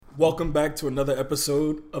Welcome back to another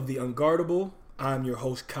episode of The Unguardable. I'm your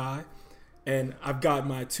host, Khai, and I've got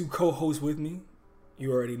my two co-hosts with me.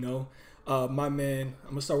 You already know. I'm going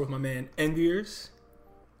to start with my man, Enviers,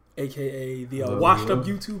 a.k.a. the washed-up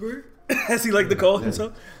YouTuber, as he like to call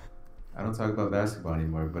himself. I don't talk about basketball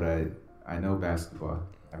anymore, but I know basketball.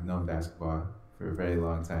 I've known basketball for a very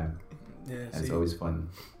long time. Yeah, and it's always fun.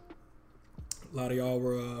 A lot of y'all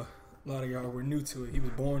were new to it. He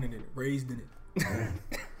was born in it, raised in it. Yeah,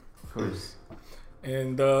 of course.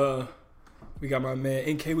 And we got my man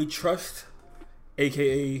NK We Trust,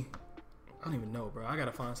 aka I don't even know, bro. I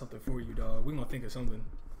gotta find something for you, dog. We're gonna think of something.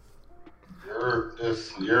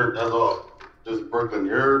 That's all. Just Brooklyn,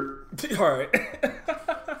 all right.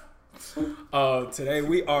 Today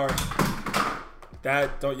we are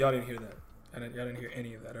y'all didn't hear that. Y'all didn't hear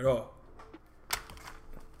any of that at all.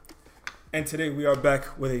 And today we are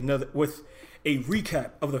back with a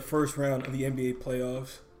recap of the first round of the NBA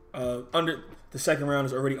playoffs. The second round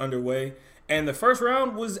is already underway, and the first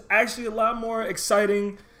round was actually a lot more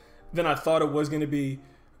exciting than I thought it was going to be.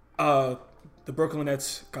 The Brooklyn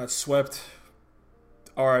Nets got swept.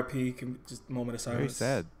 R.I.P. Just a moment of silence.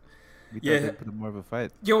 Very sad. We thought they'd put up more of a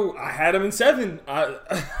fight. Yo, I had him in 7. Man,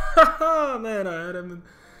 I had him in.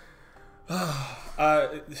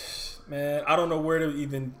 Man, I don't know where to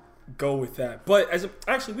even go with that. But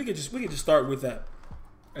we could just start with that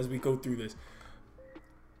as we go through this.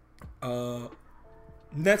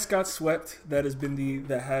 Nets got swept. That has been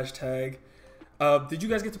the hashtag. Did you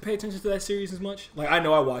guys get to pay attention to that series as much? Like, I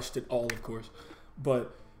know I watched it all, of course,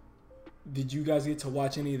 but did you guys get to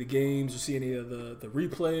watch any of the games or see any of the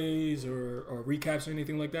replays or recaps or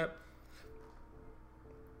anything like that?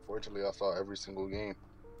 Fortunately, I saw every single game.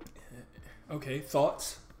 Okay,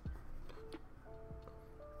 thoughts?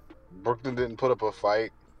 Brooklyn didn't put up a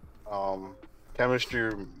fight.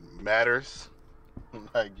 Chemistry matters.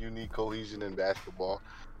 Like, you need cohesion in basketball,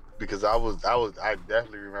 because I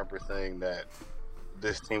definitely remember saying that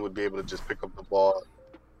this team would be able to just pick up the ball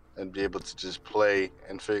and be able to just play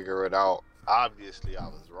and figure it out. Obviously, I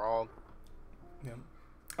was wrong. Yeah,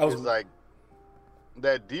 It's like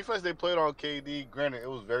that defense they played on KD. Granted, it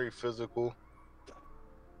was very physical,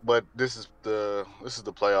 but this is the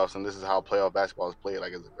playoffs, and this is how playoff basketball is played.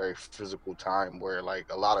 Like, it's a very physical time where, like,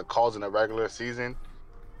 a lot of calls in the regular season,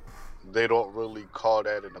 they don't really call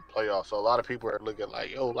that in the playoffs. So a lot of people are looking like,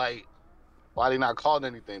 yo, like, why they not calling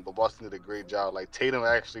anything? But Boston did a great job. Like, Tatum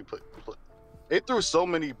actually they threw so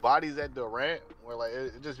many bodies at Durant where, like,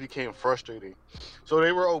 it just became frustrating. So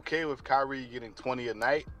they were okay with Kyrie getting 20 a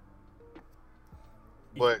night,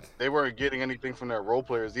 but they weren't getting anything from their role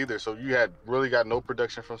players either. So you had really got no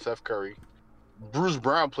production from Steph Curry. Bruce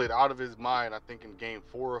Brown played out of his mind. I think in game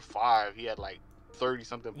 4 or 5, he had like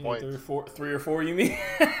 30-something points. 3 or 4, you mean?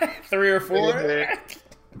 3 or 4?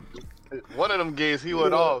 One of them games he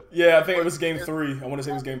went off. Yeah, I think it was game 3. I want to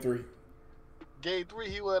say it was game 3. Game 3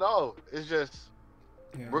 he went off. It's just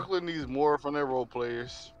Brooklyn needs more from their role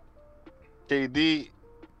players. KD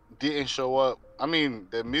didn't show up. I mean,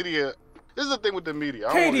 the media. This is the thing with the media.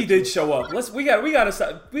 KD did show up. We gotta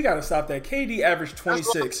stop that. KD averaged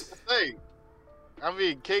 26. I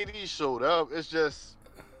mean, KD showed up. It's just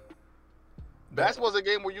basketball's a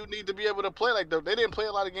game where you need to be able to play. Like, they didn't play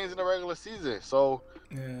a lot of games in the regular season, so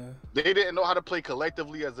they didn't know how to play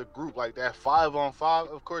collectively as a group. Like that 5-on-5.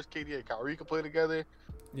 Of course, KD and Kyrie can play together.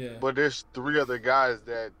 Yeah. But there's 3 other guys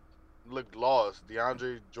that looked lost.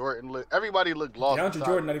 DeAndre Jordan everybody looked lost. DeAndre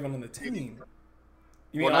Jordan not even on the team.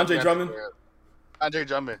 You mean Andre Drummond? Andre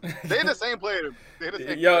Drummond. They're the same player.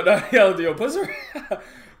 Yo, puts her.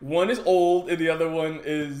 One is old and the other one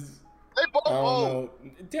is. They both old.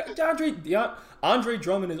 Andre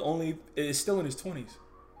Drummond is still in his 20s.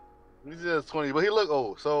 He's in his 20s, but he look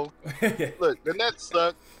old. So look, the Nets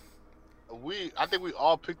suck. I think we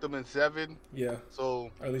all picked them in 7. Yeah.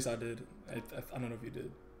 So, or at least I did. I don't know if you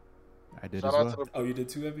did. I did as well. Oh, you did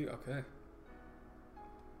too, Evie? Okay.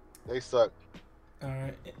 They suck. All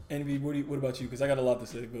right, Envy. What about you? Because I got a lot to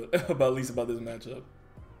say, but at least about this matchup.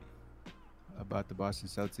 About the Boston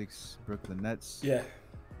Celtics, Brooklyn Nets. Yeah.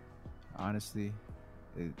 Honestly,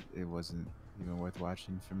 it wasn't even worth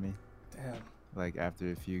watching for me. Damn. Like,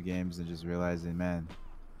 after a few games and just realizing, man,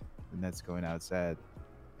 the Nets going out sad.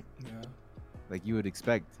 Yeah. Like you would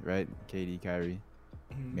expect, right? KD, Kyrie,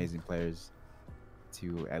 amazing players,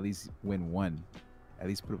 to at least win one, at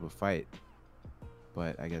least put up a fight.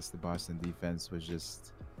 But I guess the Boston defense was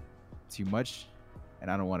just too much. And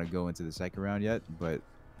I don't want to go into the second round yet, but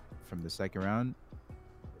from the second round,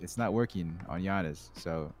 it's not working on Giannis.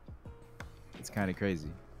 So it's kind of crazy.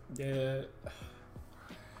 Yeah.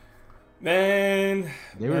 Man,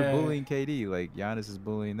 They were bullying KD. Like Giannis is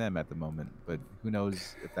bullying them at the moment, but who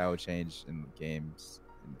knows if that will change in games,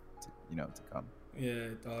 to come. Yeah,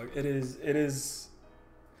 dog. It is. It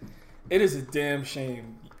is a damn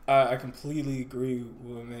shame. I completely agree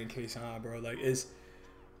with my man Kason, bro. Like, it's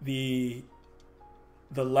the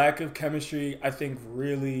lack of chemistry. I think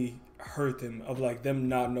really hurt them, of like them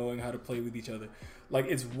not knowing how to play with each other. Like,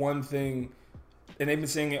 it's one thing, and they've been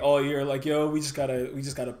saying it all year. Like, yo, we just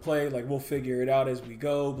gotta play. Like, we'll figure it out as we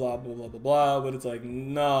go. Blah blah blah blah blah. But it's like,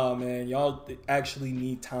 nah, man. Y'all actually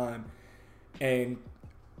need time. And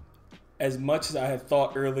as much as I had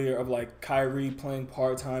thought earlier of like Kyrie playing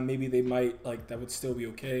part-time, maybe they might, like, that would still be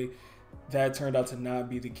okay. That turned out to not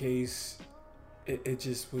be the case. It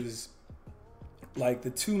just was like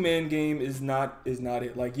the two-man game is not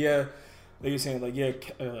it. Like, yeah, like you're saying, like, yeah,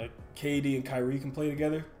 like KD and Kyrie can play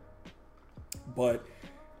together, but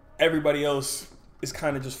everybody else is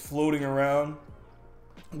kind of just floating around,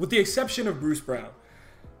 with the exception of Bruce Brown.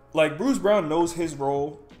 Like, Bruce Brown knows his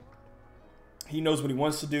role. He knows what he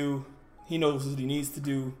wants to do. He knows what he needs to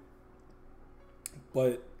do.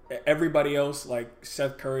 But everybody else, like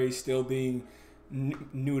Seth Curry still being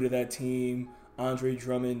new to that team, Andre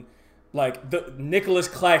Drummond, like the Nicholas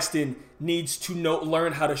Claxton needs to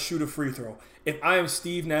learn how to shoot a free throw. If I am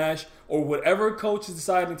Steve Nash or whatever coach is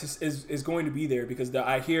deciding is going to be there, because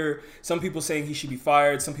I hear some people saying he should be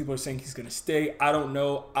fired, some people are saying he's going to stay. I don't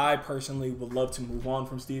know. I personally would love to move on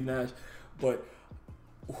from Steve Nash, but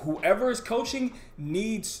whoever is coaching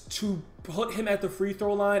needs to put him at the free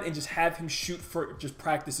throw line and just have him shoot for just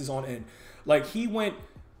practices on end. Like, he went,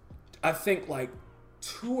 I think, like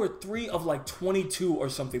 2 or 3 of like 22 or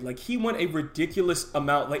something. Like, he went a ridiculous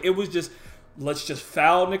amount. Like, it was just, let's just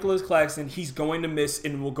foul Nicholas Claxton. He's going to miss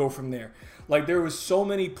and we'll go from there. Like, there was so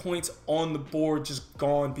many points on the board just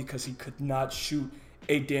gone because he could not shoot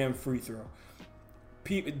a damn free throw.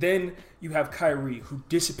 Then you have Kyrie, who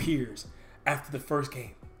disappears after the first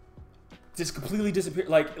game. Just completely disappeared.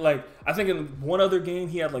 Like I think in one other game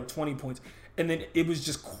he had like 20 points, and then it was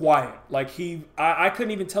just quiet. Like, I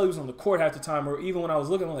couldn't even tell he was on the court half the time, or even when I was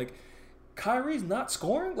looking, I'm like, Kyrie's not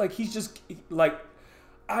scoring? Like, he's just, like,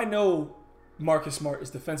 I know Marcus Smart is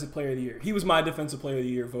Defensive Player of the Year. He was my Defensive Player of the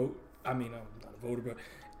Year vote. I mean, I'm not a voter, but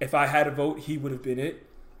if I had a vote, he would have been it.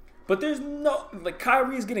 But there's no, like,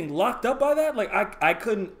 Kyrie is getting locked up by that. Like, I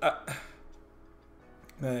couldn't.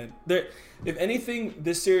 Man, if anything,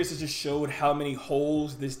 this series has just showed how many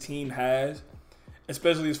holes this team has,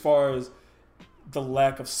 especially as far as the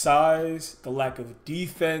lack of size, the lack of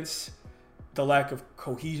defense, the lack of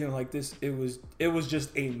cohesion. Like, this, it was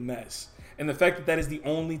just a mess. And the fact that that is the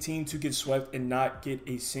only team to get swept and not get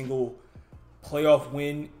a single playoff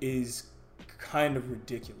win is kind of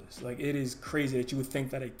ridiculous. Like, it is crazy that you would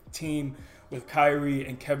think that a team with Kyrie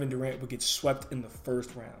and Kevin Durant would get swept in the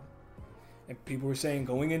first round. And people were saying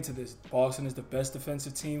going into this, Boston is the best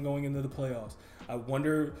defensive team going into the playoffs. I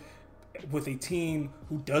wonder, with a team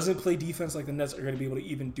who doesn't play defense like the Nets, are going to be able to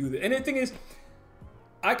even do that. And the thing is,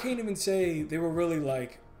 I can't even say they were really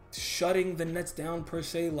like shutting the Nets down per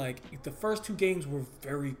se. Like, the first 2 games were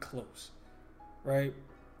very close, right?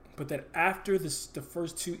 But then after the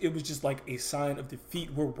first 2, it was just like a sign of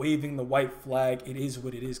defeat. We're waving the white flag. It is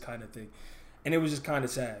what it is, kind of thing. And it was just kind of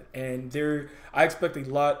sad. And I expect a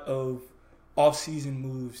lot of off-season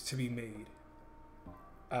moves to be made.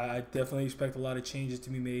 I definitely expect a lot of changes to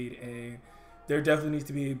be made, and there definitely needs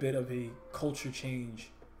to be a bit of a culture change.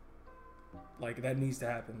 Like, that needs to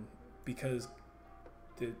happen, because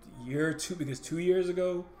 2 years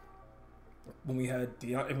ago, when we had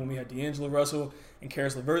D'Angelo Russell and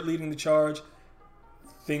Karis LeVert leading the charge,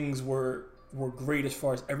 things were great as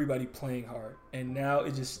far as everybody playing hard. And now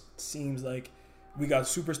it just seems like we got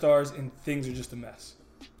superstars and things are just a mess.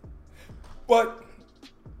 But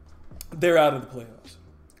they're out of the playoffs.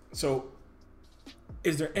 So,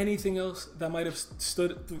 is there anything else that might have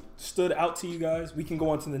stood out to you guys? We can go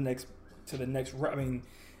on to the next. I mean,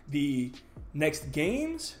 the next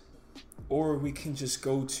games, or we can just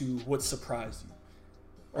go to what surprised you,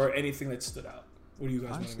 or anything that stood out. What do you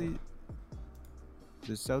guys honestly want to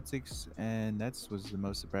The Celtics and Nets was the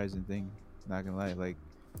most surprising thing. Not gonna lie, like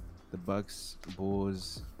the Bucks,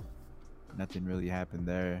 Bulls, nothing really happened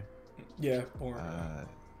there. Yeah, boring.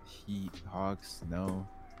 Heat, Hawks, no.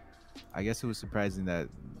 I guess it was surprising that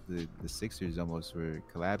the Sixers almost were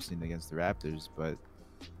collapsing against the Raptors, but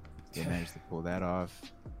they managed to pull that off.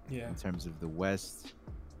 Yeah. In terms of the West,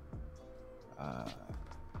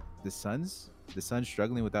 the Suns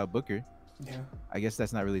struggling without Booker. Yeah. I guess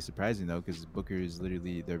that's not really surprising though, because Booker is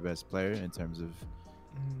literally their best player in terms of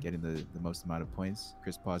getting the most amount of points.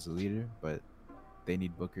 Chris Paul's the leader, but they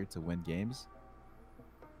need Booker to win games.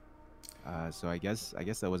 So I guess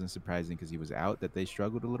that wasn't surprising because he was out that they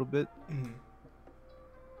struggled a little bit. Mm-hmm.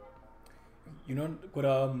 You know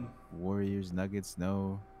what? Warriors, Nuggets,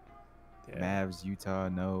 no. Yeah. Mavs, Utah,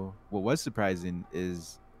 no. What was surprising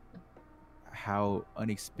is how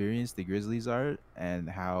unexperienced the Grizzlies are and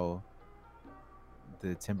how the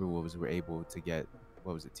Timberwolves were able to get,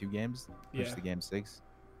 what was it, 2 games? Push Yeah. the game 6.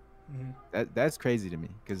 Mm-hmm. That's crazy to me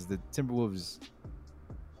because the Timberwolves,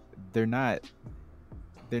 they're not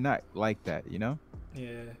like that, you know?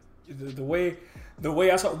 Yeah, the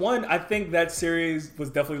way I saw one, I think that series was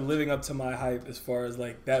definitely living up to my hype as far as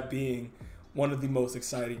like that being one of the most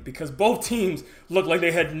exciting because both teams looked like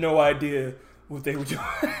they had no idea what they were doing.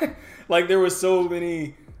 Like there were so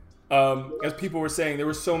many, as people were saying, there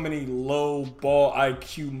were so many low ball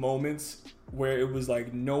IQ moments where it was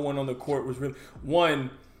like no one on the court was really one.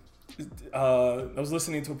 I was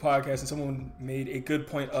listening to a podcast and someone made a good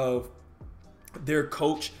point of their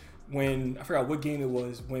coach when I forgot what game it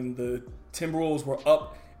was when the Timberwolves were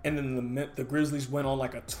up and then the Grizzlies went on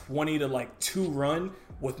like a 20-2 run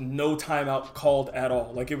with no timeout called at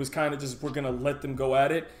all. Like it was kind of just we're gonna let them go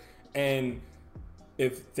at it, and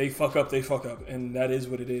if they fuck up, they fuck up, and that is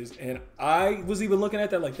what it is. And I was even looking at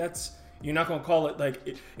that like that's you're not gonna call it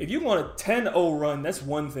like if you want a 10-0 run, that's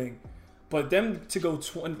one thing, but them to go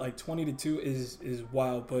 20-2 is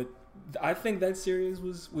wild. But I think that series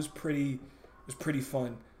was pretty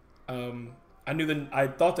fun. I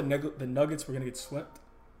thought the Nuggets were gonna get swept,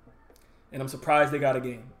 and I'm surprised they got a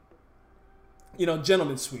game. You know,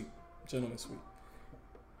 gentlemen's sweep.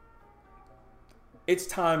 It's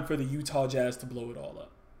time for the Utah Jazz to blow it all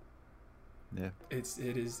up. Yeah. It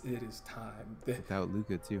is time. Without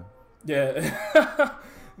Luka too. Yeah.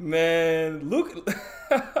 Man,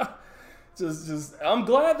 Luka. just I'm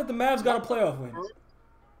glad that the Mavs got a playoff win.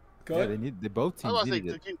 Go ahead. They both teams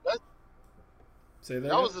needed it. Say that.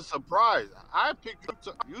 That was a surprise. I picked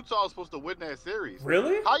Utah was supposed to win that series.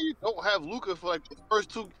 Really? How you don't have Luka for like the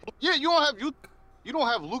first 2? Yeah, you don't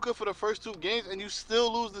have Luka for the first 2 games and you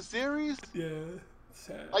still lose the series. Yeah.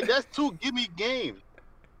 Sad. Like that's 2 gimme games.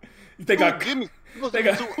 They got 2-0.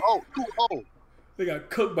 They got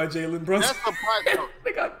cooked by Jalen Brunson. That's surprising.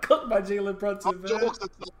 They got cooked by Jalen Brunson, man. Jokes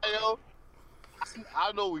aside,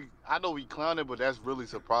 I know we clowning, but that's really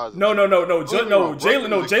surprising. No.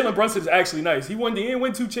 Jalen Brunson is actually nice. He didn't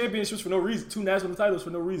win 2 championships for no reason, 2 national titles for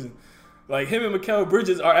no reason. Like him and Mikal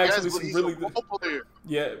Bridges are actually some really good.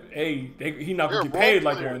 Yeah, hey, he not gonna get paid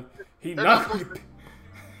like one.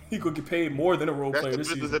 He could get paid more than a role player this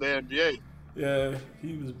season. That's the business of the NBA. Yeah,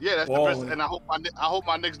 he was. Yeah, that's balling. the best. And I hope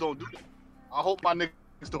my Knicks don't do that. I hope my Knicks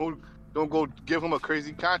don't go give him a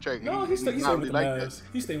crazy contract. No, he's staying with the Mavs.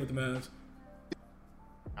 He's staying with the Mavs.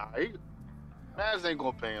 Mavs ain't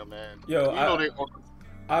gonna pay him, man. Yo,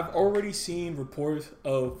 I've already seen reports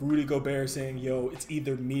of Rudy Gobert saying, "Yo, it's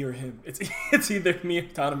either me or him. It's either me or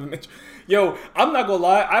Donovan Mitchell." Yo, I'm not gonna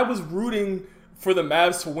lie. I was rooting for the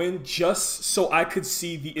Mavs to win just so I could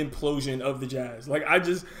see the implosion of the Jazz. Like I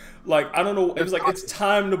don't know. It was like it's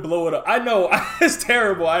time to blow it up. I know it's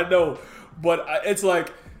terrible. I know, but it's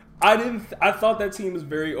like I thought that team was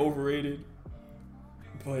very overrated.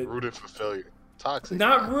 But rooted for failure. Toxic.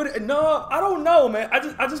 Not Rudy. No, I don't know, man. I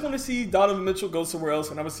just want to see Donovan Mitchell go somewhere else,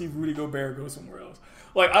 and I want to see Rudy Gobert go somewhere else.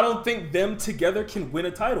 Like I don't think them together can win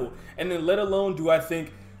a title, and then let alone do I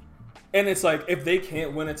think. And it's like if they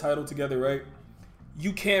can't win a title together, right?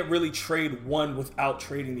 You can't really trade one without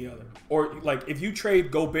trading the other. Or like if you trade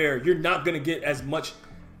Gobert, you're not gonna get as much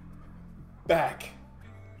back.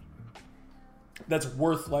 That's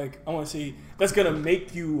worth I want to see that's gonna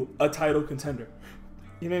make you a title contender.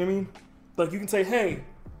 You know what I mean? Like you can say, hey,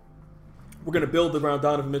 we're gonna build around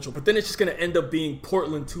Donovan Mitchell, but then it's just gonna end up being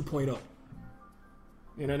Portland 2.0.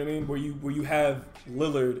 You know what I mean? Where you have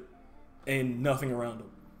Lillard and nothing around him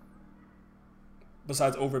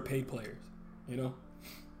besides overpaid players. You know?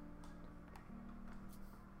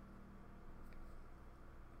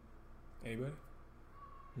 Anybody?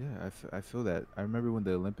 Yeah, I feel that. I remember when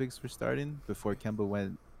the Olympics were starting before Kemba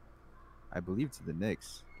went, I believe, to the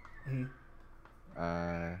Knicks. Mm-hmm.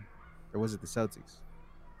 Or was it the Celtics?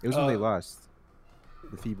 It was when they lost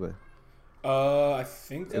the FIBA. I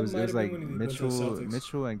think that it was like when went to the Celtics.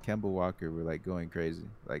 Mitchell and Kemba Walker were like going crazy.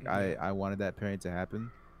 Like I wanted that pairing to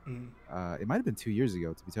happen. Mm-hmm. It might have been 2 years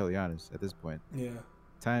ago, to be totally honest. At this point, yeah,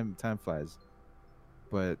 time flies.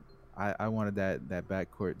 But I wanted that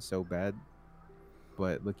backcourt so bad.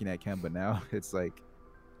 But looking at Kemba now, it's like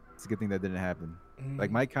it's a good thing that didn't happen. Mm-hmm. Like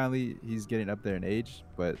Mike Conley, he's getting up there in age,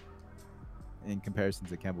 but in comparison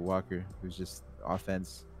to Kemba Walker, who's just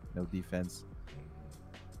offense, no defense.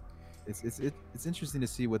 it's interesting to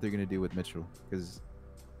see what they're gonna do with Mitchell because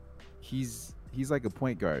he's like a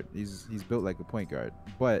point guard. He's built like a point guard,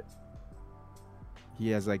 but he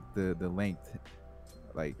has like the length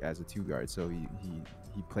like as a two guard, so he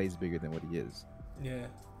plays bigger than what he is. Yeah,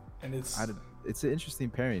 and it's an interesting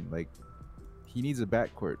pairing. Like he needs a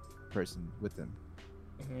backcourt person with him.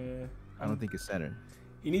 I don't think a center.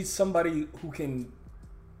 He needs somebody who can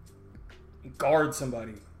guard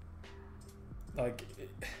somebody. Like,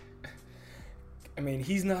 I mean,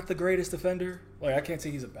 he's not the greatest defender. Like, I can't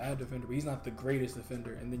say he's a bad defender, but he's not the greatest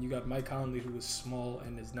defender. And then you got Mike Conley, who is small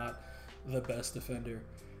and is not the best defender.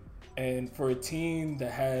 And for a team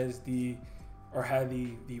that has had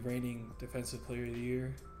the reigning defensive player of the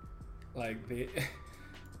year, like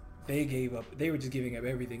they gave up. They were just giving up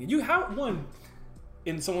everything. And you have one.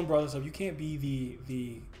 And someone brought this up. You can't be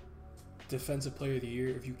the defensive player of the year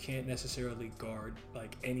if you can't necessarily guard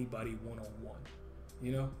like anybody one-on-one.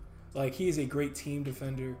 You know, like he is a great team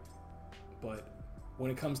defender, but when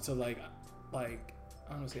it comes to like I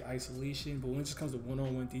don't want to say isolation, but when it just comes to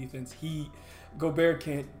one-on-one defense, Gobert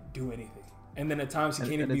can't do anything. And then at times he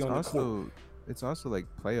can't even be on the court. It's also like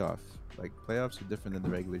playoff. Like playoffs are different than the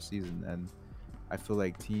regular season, and I feel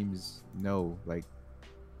like teams know like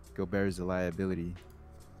Gobert is a liability,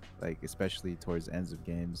 like especially towards the ends of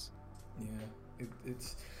games. Yeah,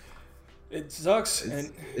 it sucks,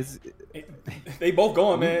 they both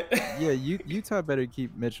going, man. Yeah, Utah better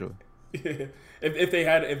keep Mitchell. Yeah.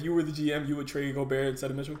 If you were the GM, you would trade Gobert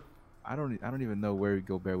instead of Mitchell. I don't even know where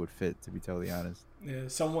Gobert would fit, to be totally honest. Yeah,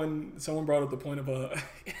 someone brought up the point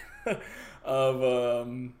of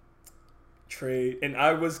trade, and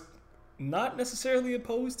I was not necessarily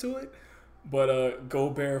opposed to it, but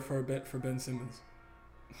Gobert for Ben Simmons.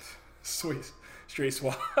 Sweet. Straight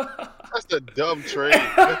swap. That's a dumb trade.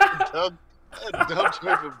 That's a dumb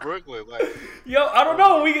trade for Brooklyn. Like, yo, I don't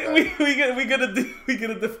know. We get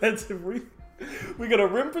a defensive we get a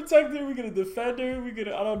rim protector. We get a defender.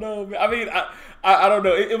 I don't know. I mean, I don't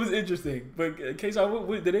know. It was interesting. But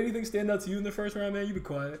Kason, did anything stand out to you in the first round, man? You be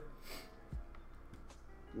quiet.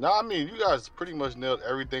 No, I mean, you guys pretty much nailed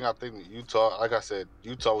everything. I think that Utah, like I said,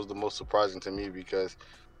 Utah was the most surprising to me because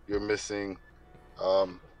you're missing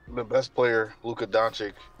the best player, Luka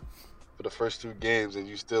Doncic, for the first two games, and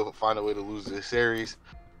you still find a way to lose this series.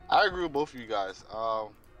 I agree with both of you guys.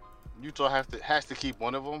 Utah has to keep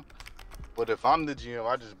one of them, but if I'm the GM,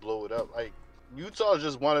 I just blow it up. Like, Utah is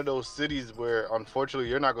just one of those cities where, unfortunately,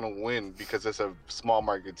 you're not going to win because it's a small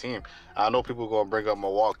market team. I know people are going to bring up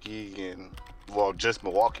Milwaukee and, well, just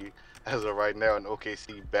Milwaukee as of right now, and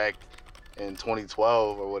OKC back in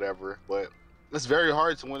 2012 or whatever, but it's very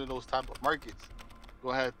hard to win in those type of markets.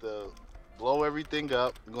 You're going to have to blow everything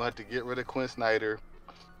up. You're going to have to get rid of Quinn Snyder.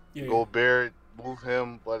 Yeah. Gobert, move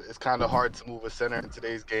him, but it's kind of hard to move a center in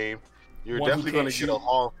today's game. You're definitely going to get a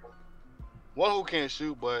haul. One who can't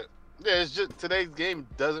shoot, but yeah, it's just today's game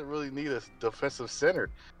doesn't really need a defensive center.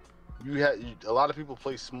 A lot of people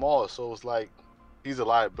play small, so it's like he's a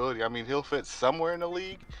liability. I mean, he'll fit somewhere in the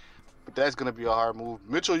league, but that's going to be a hard move.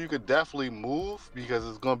 Mitchell, you could definitely move because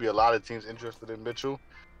there's going to be a lot of teams interested in Mitchell.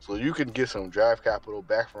 So you can get some draft capital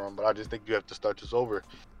back from him, but I just think you have to start this over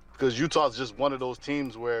because Utah's just one of those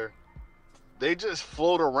teams where they just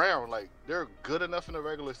float around. Like, they're good enough in the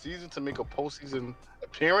regular season to make a postseason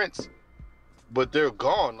appearance, but they're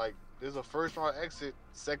gone. Like, there's a first-round exit,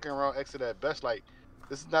 second-round exit at best. Like,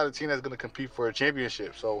 this is not a team that's going to compete for a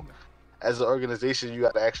championship. So as an organization, you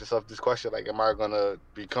got to ask yourself this question, like, am I going to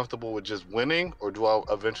be comfortable with just winning, or do I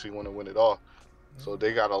eventually want to win it all? So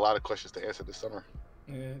they got a lot of questions to answer this summer.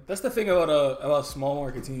 Yeah, that's the thing about small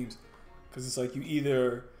market teams, because it's like you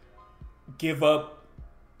either give up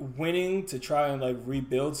winning to try and like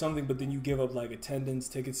rebuild something, but then you give up like attendance,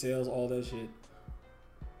 ticket sales, all that shit,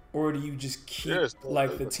 or do you just keep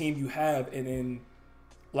like the team you have, and then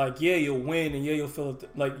like you'll win and you'll fill up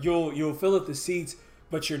you'll fill up the seats,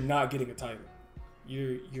 but you're not getting a title.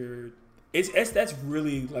 That's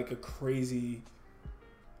really like a crazy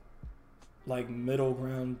like middle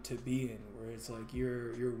ground to be in, where it's like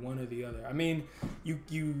you're one or the other. I mean, you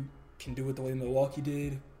can do it the way Milwaukee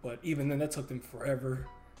did, but even then that took them forever.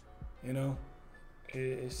 You know,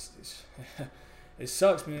 it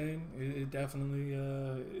sucks, man. It's definitely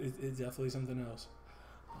something else.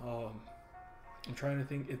 I'm trying to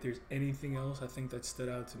think if there's anything else I think that stood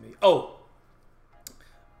out to me.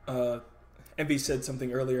 MB said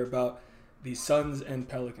something earlier about the Suns and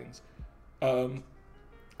Pelicans. I'm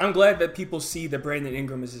glad that people see that Brandon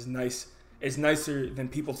Ingram is nicer than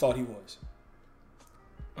people thought he was.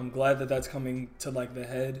 I'm glad that that's coming to like the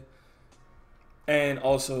head. And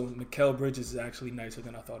also, Mikal Bridges is actually nicer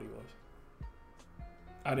than I thought he was.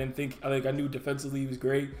 I knew defensively he was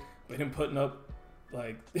great, but him putting up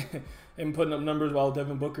numbers while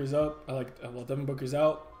Devin Booker's up, while Devin Booker's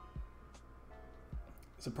out,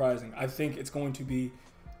 surprising. I think it's going to be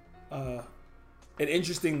an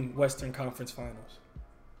interesting Western Conference Finals.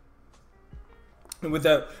 And with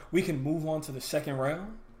that, we can move on to the second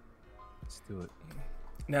round. Let's do it.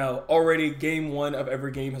 Now, already game 1 of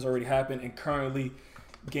every game has already happened, and currently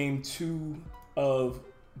game 2 of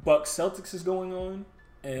Bucks Celtics is going on,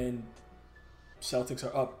 and Celtics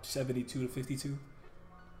are up 72-52.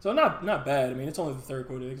 So not bad. I mean, it's only the third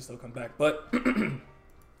quarter; they can still come back. But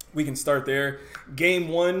we can start there. Game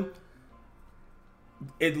 1,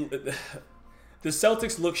 the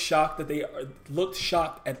Celtics looked shocked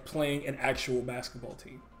at playing an actual basketball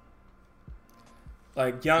team.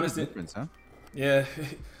 Like Giannis difference, huh? Yeah,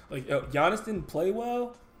 Giannis didn't play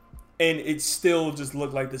well, and it still just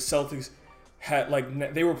looked like the Celtics had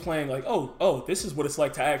they were playing oh, this is what it's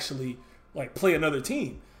like to actually play another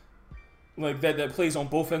team, that plays on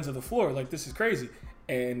both ends of the floor. This is crazy,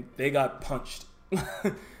 and they got punched.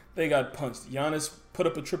 They got punched. Giannis put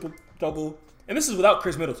up a triple-double, and this is without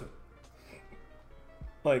Chris Middleton.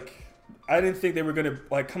 I didn't think they were gonna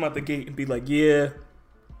come out the gate and be yeah,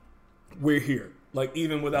 we're here.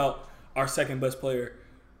 Even without our second best player,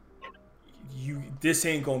 this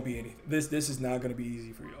ain't gonna be anything. This is not gonna be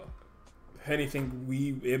easy for y'all. If anything,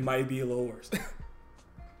 it might be a little worse.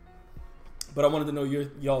 But I wanted to know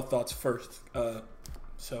y'all thoughts first.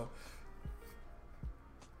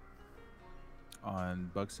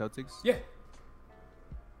 On Bucks Celtics? Yeah.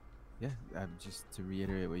 Yeah, just to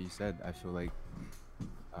reiterate what you said, I feel like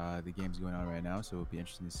the game's going on right now, so it'll be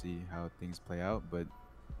interesting to see how things play out. But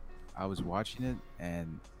I was watching it,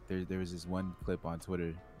 and there was this one clip on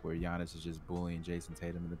Twitter where Giannis is just bullying Jason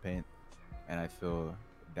Tatum in the paint, and I feel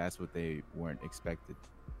that's what they weren't expected.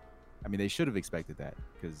 I mean, they should have expected that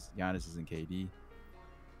because Giannis isn't KD.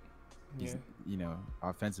 He's,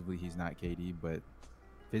 offensively he's not KD, but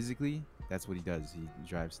physically that's what he does. He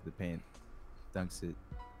drives to the paint, dunks it,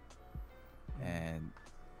 and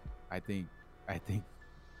I think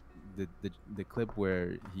the clip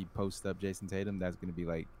where he posts up Jason Tatum, that's going to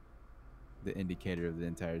be the indicator of the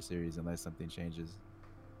entire series unless something changes.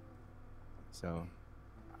 So,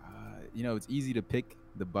 it's easy to pick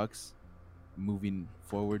the Bucks moving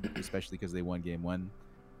forward, especially because they won game 1.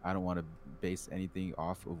 I don't want to base anything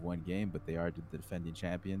off of one game, but they are the defending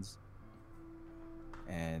champions.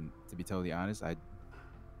 And to be totally honest, I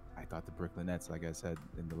thought the Brooklyn Nets, like I said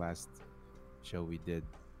in the last show we did,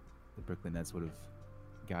 the Brooklyn Nets would have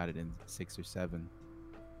got it in 6 or 7.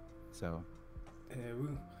 So yeah,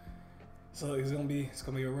 so it's gonna be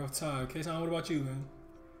a rough time. Kason, what about you, man?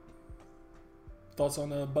 Thoughts on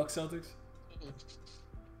the Bucks Celtics?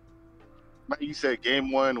 Like you said,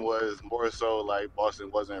 game 1 was more so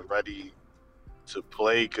Boston wasn't ready to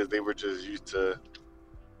play because they were just used to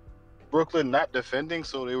Brooklyn not defending,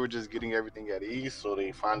 so they were just getting everything at ease. So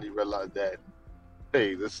they finally realized that,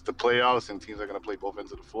 hey, this is the playoffs and teams are going to play both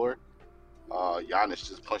ends of the floor. Giannis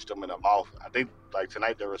just punched them in the mouth. I think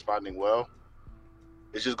tonight they're responding well.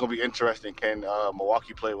 It's just going to be interesting. Can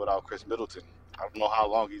Milwaukee play without Chris Middleton? I don't know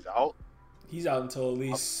how long he's out. He's out until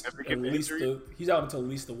he's out until at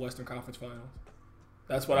least the Western Conference Finals.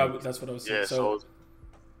 That's what I was saying. Yeah, so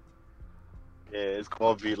it's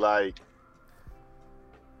gonna be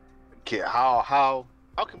how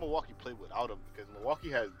can Milwaukee play without him? Because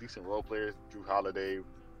Milwaukee has decent role players, Drew Holiday,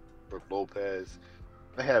 Brook Lopez.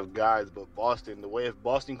 They have guys, but if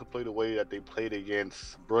Boston could play the way that they played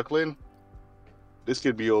against Brooklyn, this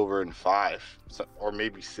could be over in 5 or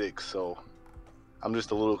maybe 6. So I'm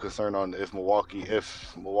just a little concerned on if Milwaukee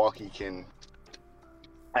can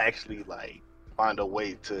actually find a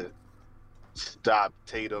way to stop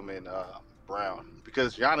Tatum and Brown,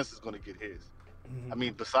 because Giannis is going to get his. Mm-hmm. I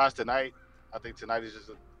mean, besides tonight, I think tonight is just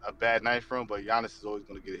a bad night for him, but Giannis is always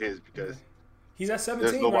going to get his because he's at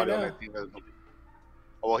 17 right now.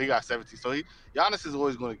 Well, he got 17, so Giannis is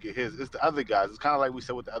always going to get his. It's the other guys. It's kind of like we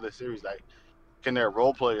said with the other series, can their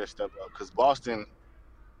role players step up? Because Boston,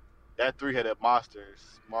 that 3-headed monster,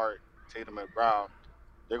 Smart, Tatum, and Brown,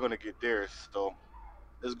 they're going to get theirs. So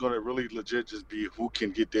it's going to really legit just be who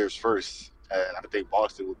can get theirs first. And I think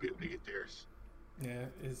Boston will be able to get theirs. Yeah,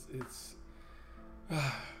 it's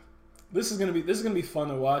this is gonna be fun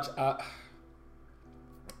to watch. I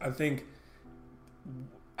think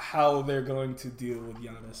how they're going to deal with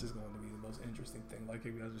Giannis is going to be the most interesting thing. Like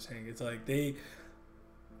you guys were saying, it's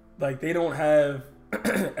they don't have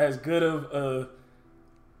as good of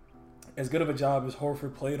a job as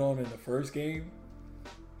Horford played on in the first game.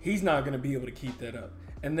 He's not going to be able to keep that up.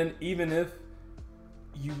 And then even if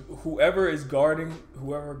whoever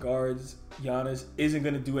guards Giannis isn't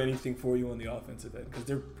going to do anything for you on the offensive end because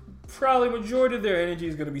they're probably majority of their energy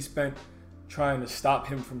is going to be spent trying to stop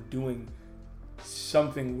him from doing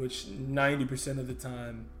something which 90% of the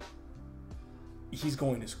time he's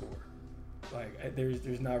going to score. Like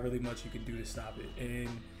there's not really much you can do to stop it, and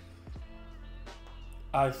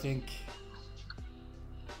I think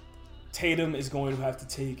Tatum is going to have to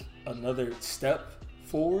take another step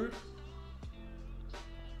forward.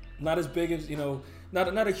 Not as big as,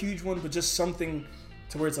 not a huge one, but just something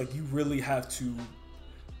to where it's like you really have to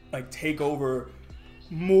like take over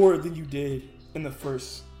more than you did in the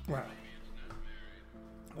first round.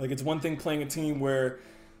 Like it's one thing playing a team where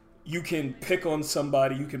you can pick on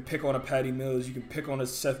somebody, you can pick on a Patty Mills, you can pick on a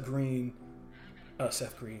Seth Curry.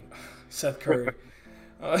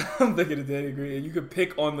 I'm thinking of Danny Green. You could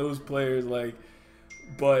pick on those players,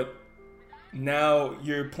 but now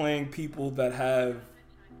you're playing people that have,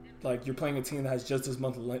 you're playing a team that has just as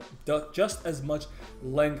much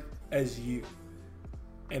length as you,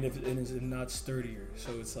 and is not sturdier.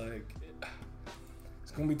 So it's like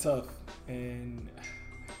it's gonna be tough, and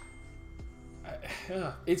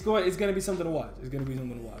it's gonna be something to watch. It's gonna be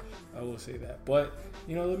something to watch. I will say that, but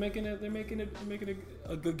they're making it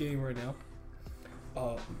a good game right now.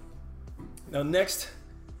 Now next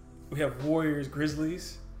we have Warriors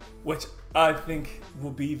Grizzlies, which I think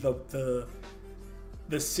will be the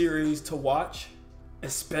series to watch,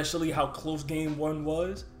 especially how close game one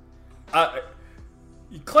was.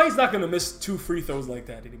 Klay's not gonna miss 2 free throws like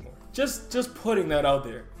that anymore. Just putting that out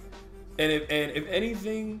there. And if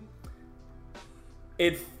anything,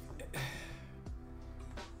 it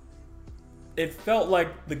felt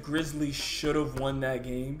like the Grizzlies should have won that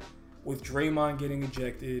game. With Draymond getting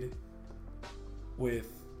ejected, with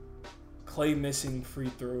Klay missing free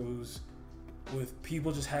throws, with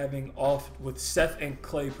people just having off, with Seth and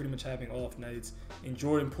Klay pretty much having off nights, and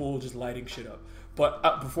Jordan Poole just lighting shit up.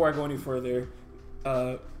 But before I go any further,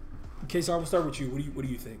 Kason, we'll start with you. What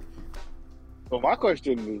do you think? Well, my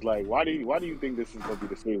question is why do you think this is going to be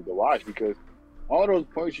the series to watch? Because all those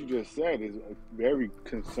points you just said is very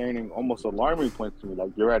concerning, almost alarming points to me.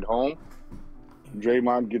 Like you're at home.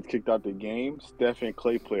 Draymond gets kicked out the game. Steph and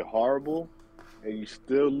Klay play horrible, and you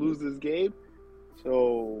still lose this game.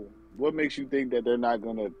 So, what makes you think that they're not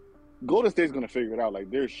gonna? Golden State's gonna figure it out.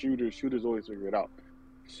 Like they're shooters. Shooters always figure it out.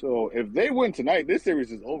 So, if they win tonight, this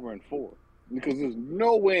series is over in 4. Because there's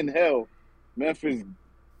no way in hell Memphis,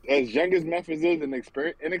 as young as Memphis is and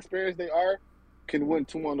inexperienced they are, can win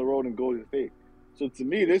 2 on the road in Golden State. So, to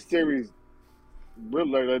me, this series,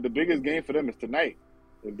 really, the biggest game for them is tonight.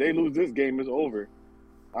 If they lose this game, it's over.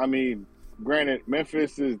 I mean, granted,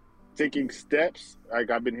 Memphis is taking steps.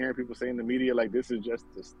 Like I've been hearing people say in the media, like this is just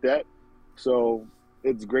a step. So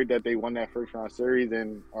it's great that they won that first round series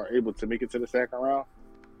and are able to make it to the second round.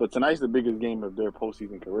 But tonight's the biggest game of their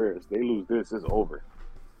postseason careers. They lose this, it's over.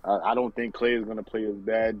 I don't think Klay is going to play as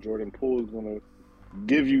bad. Jordan Poole is going to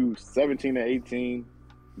give you 17 to 18.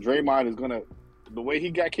 Draymond is going to, the way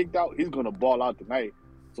he got kicked out, he's going to ball out tonight.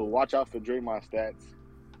 So watch out for Draymond stats.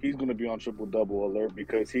 He's going to be on triple-double alert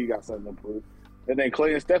because he got something to prove. And then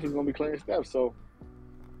Klay and Steph is going to be Klay and Steph. So,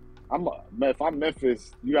 if I'm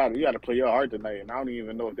Memphis, you got to play your heart tonight. And I don't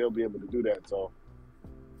even know if they'll be able to do that. So,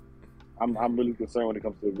 I'm really concerned when it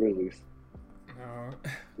comes to the Grizzlies.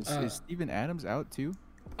 Is Steven Adams out too?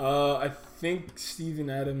 I think Steven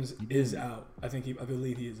Adams is out. I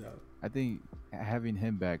believe he is out. I think having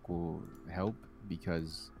him back will help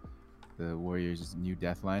because the Warriors' new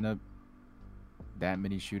death lineup, that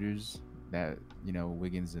many shooters, that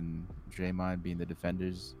Wiggins and Draymond being the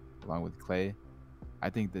defenders along with Klay, I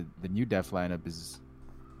think that the new def lineup is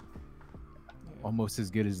almost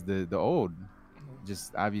as good as the old,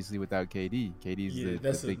 just obviously without KD. KD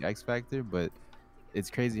is the big X factor, but it's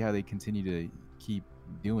crazy how they continue to keep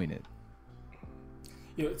doing it.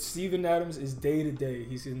 Steven Adams is day to day.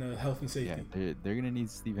 He's in health and safety. Yeah, they're gonna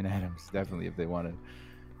need Steven Adams definitely if they want to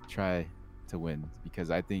try to win,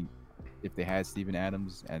 because I think if they had Steven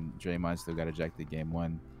Adams and Draymond still got ejected game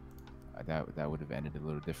 1, that would have ended a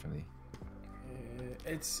little differently.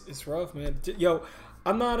 Yeah, it's rough, man. Yo,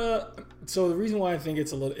 I'm not so the reason why I think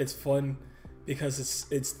it's fun because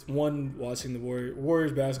it's one, watching the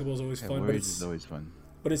Warriors basketball is always fun. Warriors is always fun.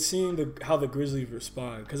 But it's seeing how the Grizzlies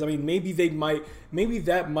respond, because I mean maybe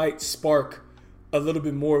that might spark a little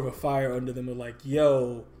bit more of a fire under them. Of like,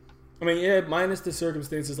 yo, I mean, yeah, minus the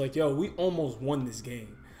circumstances, like, yo, we almost won this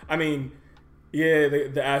game. I mean, yeah,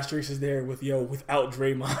 the asterisk is there without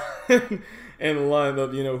Draymond and the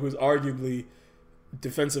lineup, who's arguably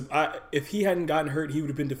defensive. If he hadn't gotten hurt, he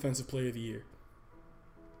would have been defensive player of the year.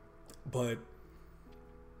 But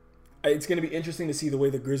it's going to be interesting to see the way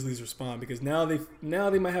the Grizzlies respond, because now they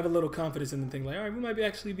might have a little confidence in them, thinking like, all right, we might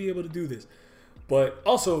actually be able to do this. But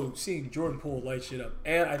also seeing Jordan Poole light shit up,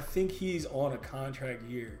 and I think he's on a contract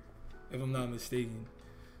year, if I'm not mistaken.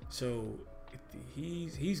 So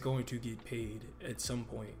he's going to get paid at some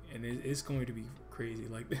point, and it's going to be crazy.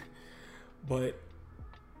 Like, but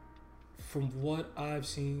from what I've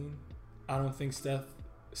seen, I don't think Steph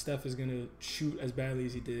is gonna shoot as badly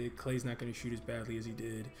as he did. Clay's not gonna shoot as badly as he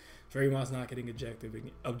did. Draymond's not getting ejected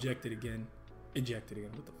again.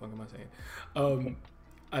 What the fuck am I saying?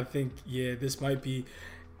 I think this might be.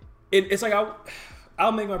 It's like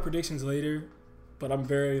I'll make my predictions later, but I'm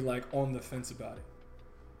very like on the fence about it.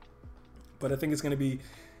 But I think it's gonna be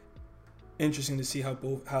interesting to see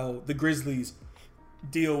how the Grizzlies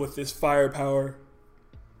deal with this firepower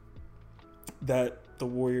that the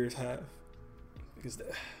Warriors have.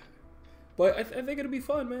 But I think it'll be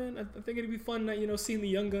fun, man. I think it'll be fun, seeing the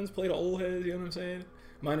young guns play the old heads. You know what I'm saying?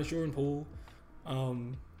 Minus Jordan Poole.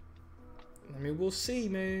 We'll see,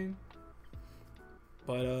 man.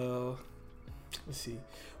 But let's see.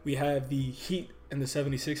 We have the Heat and the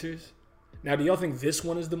 76ers. Now, do y'all think this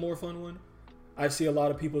one is the more fun one? I see a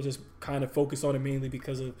lot of people just kind of focus on it mainly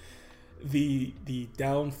because of the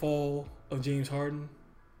downfall of James Harden.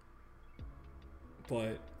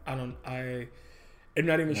 But I'm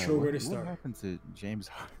not even sure where to start. What happened to James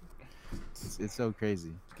Harden? It's so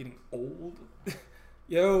crazy. Getting old.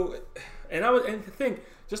 Yo, and to think,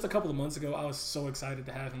 just a couple of months ago, I was so excited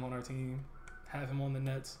to have him on our team, have him on the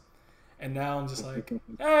Nets. And now I'm just like,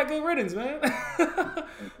 good riddance, man.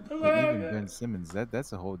 Even Ben Simmons,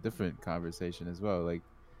 that's a whole different conversation as well. Like,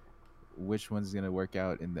 which one's going to work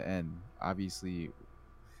out in the end? Obviously,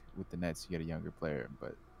 with the Nets, you get a younger player,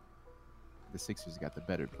 but the Sixers got the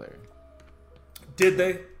better player. Did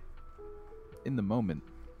they? In the moment.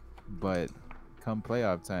 But come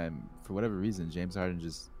playoff time, for whatever reason, James Harden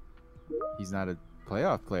he's not a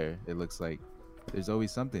playoff player, it looks like. There's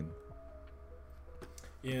always something.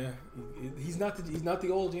 Yeah, he's not the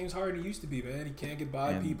old James Harden he used to be, man. He can't get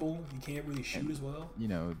by people. He can't really shoot as well.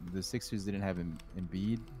 The Sixers didn't have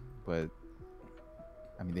Embiid, but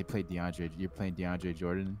they played DeAndre. You're playing DeAndre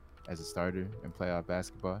Jordan as a starter in playoff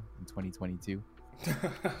basketball in 2022.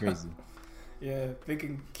 Crazy. Yeah,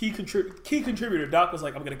 thinking key contributor. Doc was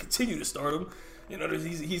like, I'm gonna continue to start him.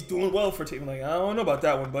 He's doing well for team. Like, I don't know about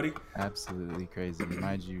that one, buddy. Absolutely crazy.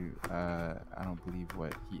 Mind you, I don't believe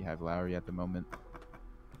Heat have Lowry at the moment.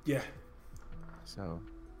 Yeah. So,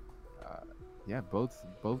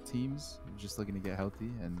 both teams are just looking to get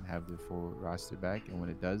healthy and have their full roster back. And when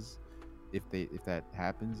it does, if that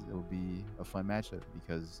happens, it'll be a fun matchup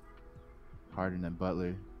because Harden and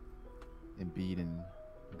Butler, Embiid and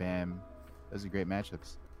Bam, those are great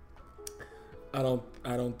matchups. I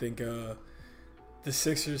don't think the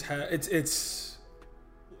Sixers have. It's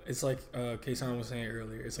like Kason was saying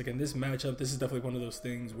earlier. It's like in this matchup, this is definitely one of those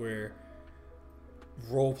things where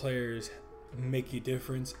role players make a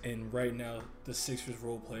difference, and right now the Sixers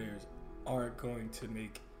role players aren't going to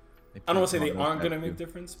make. I don't want to say they aren't going to make a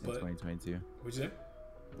difference, but 2022. What'd you say?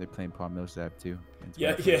 They're playing Paul Millsap too.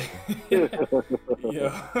 Yeah.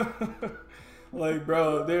 Like,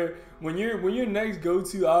 bro, when your next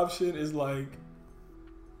go-to option is like,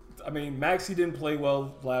 Maxey didn't play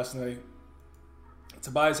well last night.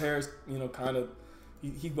 Tobias Harris, kind of,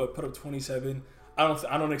 he put up 27.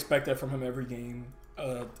 I don't expect that from him every game.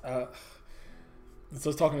 I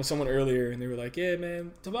was talking to someone earlier, and they were like, "Yeah,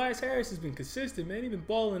 man, Tobias Harris has been consistent, man. He's been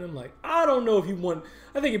balling." I'm like, I don't know if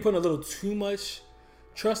I think you're putting a little too much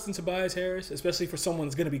trust in Tobias Harris, especially for someone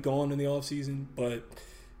that's going to be gone in the offseason. But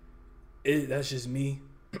that's just me.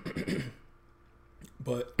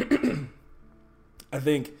 But I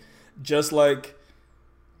think just like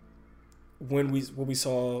when we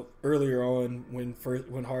saw earlier on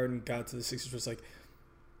when Harden got to the Sixers, was like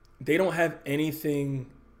they don't have anything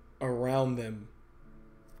around them.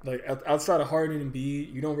 Like outside of Harden and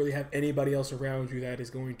Embiid, you don't really have anybody else around you that is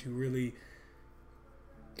going to really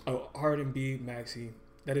Harden, Embiid, Maxey,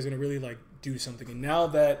 that is going to really like do something. And now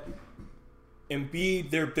that Embiid,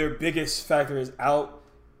 their biggest factor is out,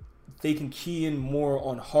 they can key in more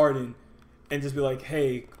on Harden and just be like,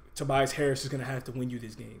 hey, Tobias Harris is going to have to win you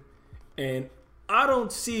this game. And I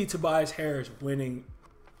don't see Tobias Harris winning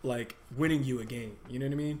you a game. You know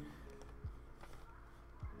what I mean?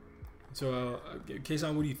 So,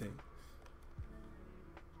 Kason, what do you think?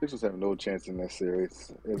 Sixers have no chance in that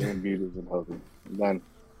series if Embiid isn't healthy. None.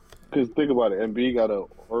 Because think about it, Embiid got a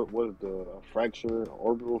fracture,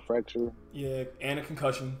 orbital fracture. Yeah, and a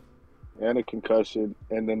concussion. And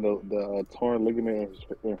then the torn ligament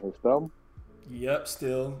in his thumb. Yep,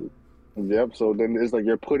 still. Yep. So then it's like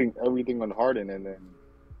you're putting everything on Harden, and then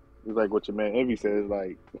it's like what your man Envy says.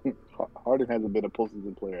 Like Harden hasn't been a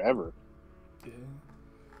postseason player ever. Yeah.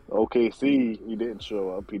 OKC, he didn't show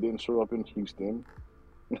up. He didn't show up in Houston.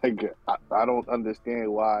 Like I don't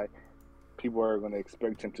understand why people are going to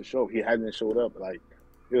expect him to show. He hasn't showed up. Like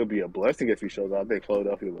it would be a blessing if he shows up. I think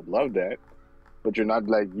Philadelphia would love that. But you're not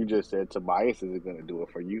like you just said. Tobias isn't going to do it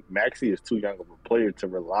for you. Maxey is too young of a player to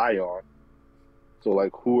rely on. So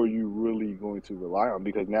like, who are you really going to rely on?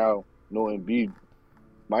 Because now, no Embiid,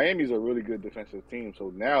 Miami's a really good defensive team.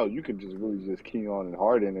 So now you can just really just key on and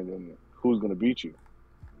Harden, and then who's going to beat you?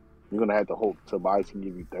 You're going to have to hope Tobias can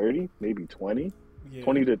give you 30, maybe 20, Yeah.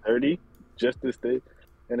 20 to 30, just to stay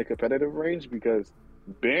in a competitive range. Because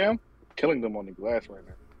Bam, killing them on the glass right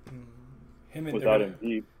now. Him and Without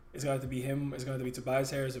Embiid. It's going to have to be him. It's going to have to be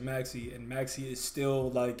Tobias Harris and Maxey. And Maxey is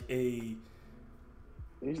still like a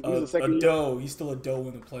dough. He's still a dough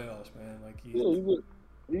in the playoffs, man. Like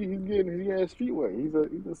he's getting his feet wet. He's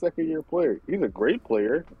a second year player. He's a great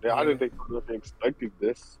player. Yeah. I didn't think we were expecting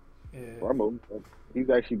this from him. He's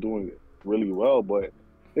actually doing it really well. But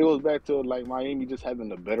it goes back to like Miami just having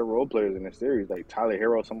the better role players in the series. Like Tyler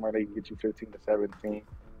Hero, somebody can get you 15 to 17.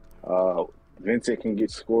 Vincent can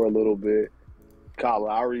score a little bit. Kyle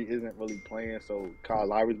Lowry isn't really playing, so Kyle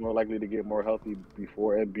Lowry's more likely to get more healthy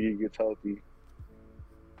before Embiid gets healthy.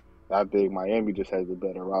 I think Miami just has a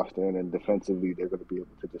better roster, and then defensively, they're going to be able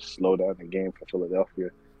to just slow down the game for Philadelphia.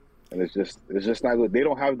 And it's just not good. They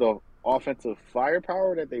don't have the offensive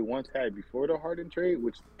firepower that they once had before the Harden trade,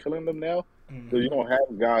 which is killing them now. So you don't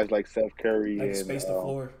have guys like Seth Curry and space the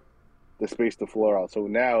floor. The space the floor out. So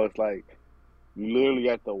now it's like you literally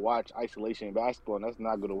have to watch isolation basketball, and that's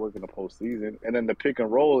not going to work in the postseason. And then the pick and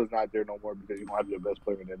roll is not there no more because you don't have your best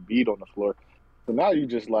player and Embiid on the floor. So now you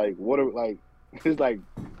just like it's like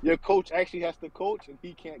your coach actually has to coach and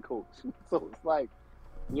he can't coach. So it's like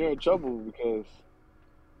you're in trouble because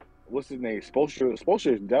what's his name?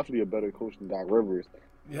 Spoelstra is definitely a better coach than Doc Rivers.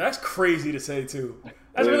 Yeah, that's crazy to say too.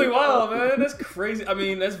 That's really wild, man. That's crazy. I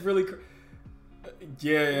mean, that's really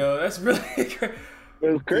that's really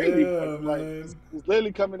It's crazy. Yeah, like, it's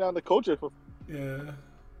literally coming down to coaching for. Yeah.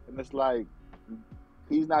 And it's like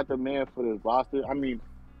he's not the man for this roster. I mean,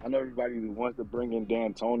 I know everybody wants to bring in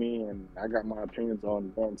D'Antoni, and I got my opinions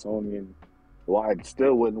on D'Antoni and why it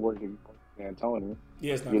still wouldn't work with D'Antoni.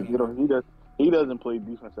 Yeah, it's not he doesn't play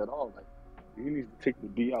defense at all. Like he needs to take the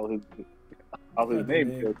D out of his name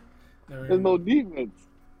because there's no defense.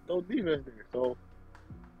 No defense there. So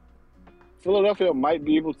Philadelphia might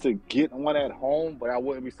be able to get one at home, but I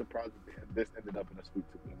wouldn't be surprised if this ended up in a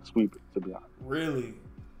sweep. To be honest. Really,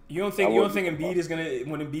 you don't think Embiid is gonna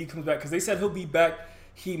when Embiid comes back? Because they said he'll be back.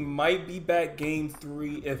 He might be back game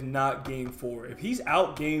 3, if not game 4. If he's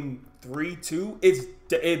out game 3 too,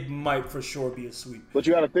 it might for sure be a sweep. But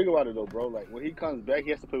you got to think about it though, bro. Like when he comes back, he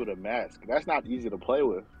has to play with a mask. That's not easy to play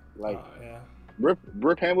with. Like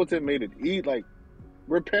Rip Hamilton made it easy. Like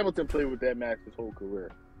Rip Hamilton played with that mask his whole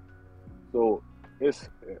career. So I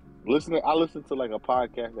listened to like a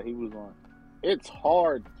podcast that he was on. It's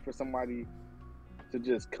hard for somebody to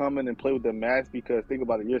just come in and play with the mask because think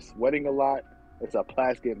about it, you're sweating a lot. It's a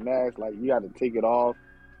plastic mask, like you got to take it off.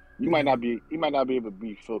 He might not be able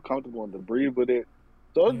to feel comfortable and to breathe with it.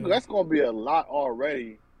 So that's going to be a lot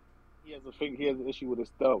already. He has an issue with his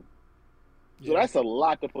thumb. So that's a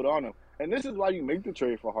lot to put on him. And this is why you make the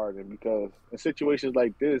trade for Harden, because in situations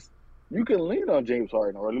like this, you can lean on James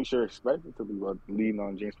Harden, or at least you're expected to be leaning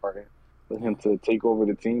on James Harden for him to take over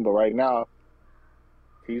the team. But right now,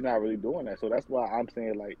 he's not really doing that. So that's why I'm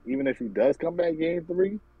saying, like, even if he does come back game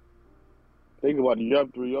 3, think about it. You're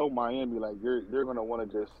up 3-0 Miami. Like, you're going to want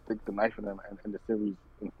to just stick the knife in them in the series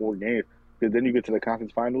in 4 games. Because then you get to the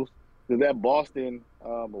conference finals. Because that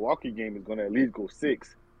Boston-Milwaukee game is going to at least go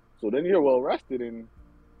 6. So then you're well-rested, and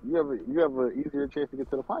you have an easier chance to get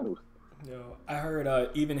to the finals. Yo, I heard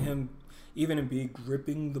even Embiid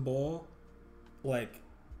gripping the ball, like,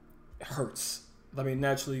 hurts. I mean,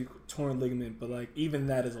 naturally torn ligament, but, like, even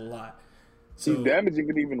that is a lot. So he's damaging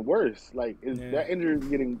it even worse. Like, that injury is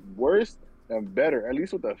getting worse and better. At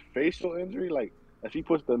least with a facial injury, like, if he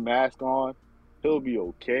puts the mask on, he'll be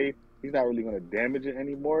okay. He's not really going to damage it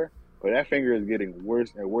anymore. But that finger is getting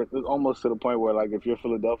worse and worse. It's almost to the point where, like, if you're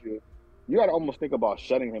Philadelphia, you got to almost think about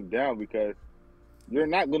shutting him down because you're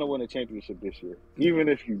not going to win a championship this year. Even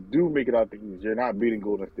if you do make it out the East, you're not beating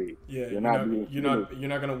Golden State. Yeah, you're not going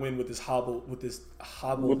to win with this hobble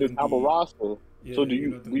roster. Yeah, so do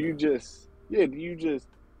you just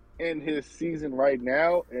end his season right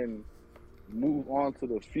now and move on to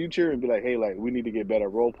the future and be like, hey, like, we need to get better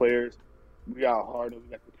role players. We got Harden, we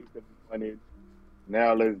got the pick that we wanted.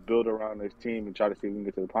 Now let's build around this team and try to see if we can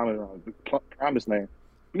get to the promised land.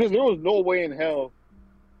 Because there was no way in hell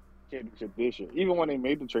championship this year. Even when they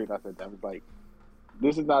made the trade, I said that was like,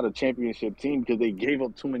 this is not a championship team because they gave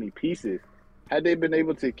up too many pieces. Had they been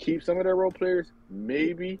able to keep some of their role players,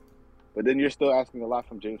 maybe. But then you're still asking a lot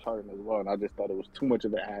from James Harden as well, and I just thought it was too much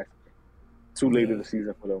of an ask too late in the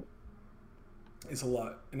season for them. It's a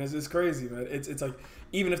lot, and it's crazy, man. It's like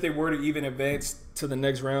even if they were to even advance to the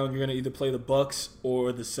next round, you're gonna either play the Bucks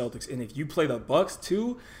or the Celtics, and if you play the Bucks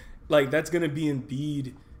too, like that's gonna be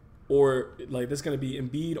Embiid, or like that's gonna be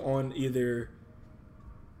Embiid on either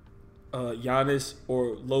Giannis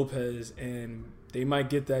or Lopez, and they might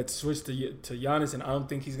get that switch to Giannis, and I don't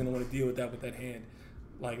think he's gonna want to deal with that hand.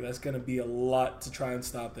 Like that's gonna be a lot to try and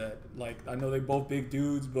stop that. Like I know they both big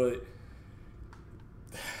dudes, but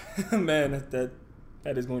man,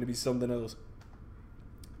 that is going to be something else.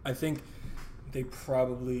 I think they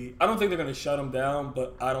probably. I don't think they're going to shut them down,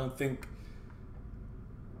 but I don't think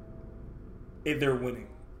if they're winning,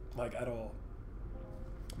 like at all.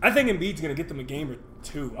 I think Embiid's going to get them a game or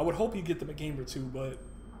two. I would hope he get them a game or two, but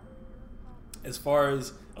as far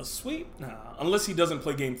as a sweep, nah. Unless he doesn't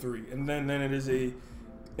play game 3, and then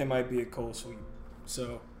it might be a cold sweep.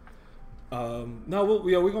 So, no,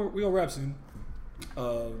 we're gonna wrap soon.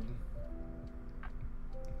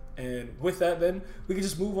 And with that, then we can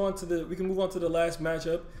just move on to the last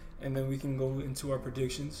matchup, and then we can go into our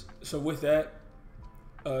predictions. So with that,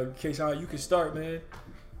 Kason, you can start, man.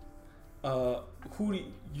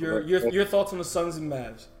 Your thoughts on the Suns and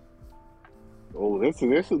Mavs? Oh, this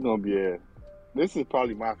is gonna be this is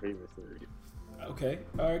probably my favorite series. Okay,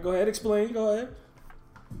 all right, go ahead, explain. Go ahead.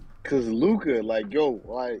 Cause Luka,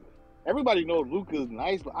 everybody knows Luka's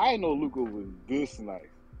nice, but I didn't know Luka was this nice.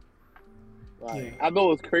 I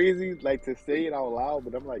know it's crazy, to say it out loud,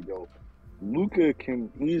 but I'm like, yo, Luka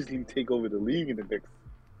can easily take over the league in the next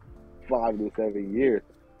 5 to 7 years.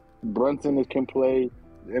 Brunson can play,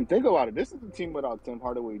 and think about it. This is a team without Tim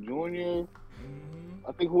Hardaway Jr. Mm-hmm.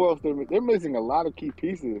 I think who else they're missing a lot of key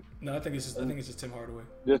pieces. No, I think it's just Tim Hardaway.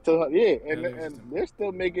 And they're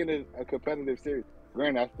still making it a competitive series.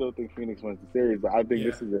 Granted, I still think Phoenix wins the series, but I think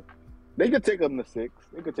this is they could take them to 6.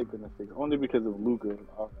 They could take them to 6 only because of Luka.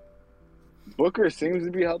 Booker seems to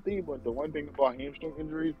be healthy, but the one thing about hamstring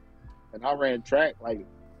injuries, and I ran track,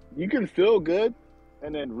 you can feel good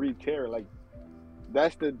and then re-tear.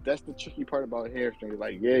 That's the tricky part about hamstrings.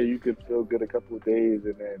 You could feel good a couple of days,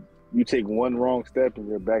 and then you take one wrong step and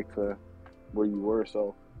you're back to where you were.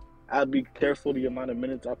 So I'd be careful the amount of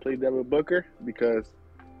minutes I played there with Booker because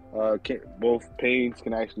both Paynes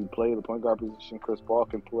can actually play the point guard position. Chris Paul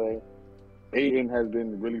can play. Ayton has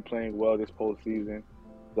been really playing well this postseason.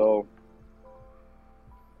 So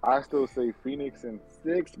I still say Phoenix in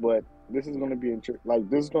 6, but this is going to be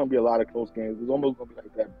this is going to be a lot of close games. It's almost going to be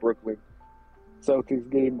like that Brooklyn Celtics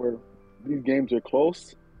game where these games are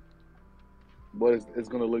close, but it's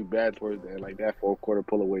going to look bad towards the end. That fourth quarter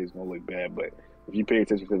pull away is going to look bad. But if you pay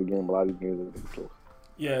attention to the game, a lot of these games are going to be close.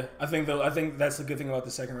 Yeah, I think that's the good thing about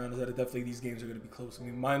the second round is that definitely these games are going to be close. I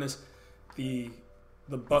mean, minus the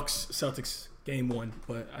Bucks Celtics game 1,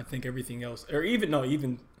 but I think everything else, or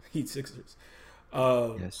even Heat Sixers.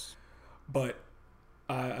 Yes, but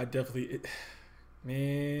I definitely,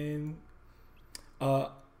 man.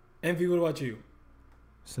 Envy, what about you?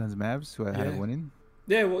 Suns Mavs, who I had winning.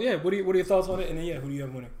 Yeah, well, yeah. What are your thoughts on it? And then who do you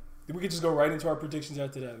have winning? We could just go right into our predictions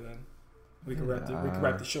after that, man. We can wrap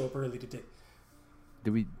the show up early today.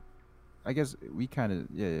 Did we? I guess we kind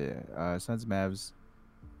of Suns Mavs.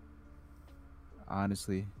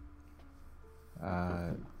 Honestly,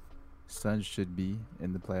 Suns should be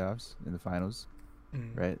in the playoffs, in the finals,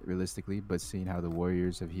 right? Realistically, but seeing how the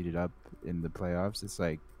Warriors have heated up in the playoffs, it's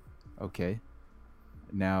like, okay,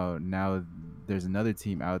 now there's another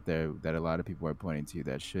team out there that a lot of people are pointing to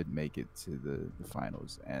that should make it to the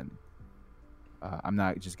finals, and I'm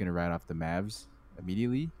not just gonna write off the Mavs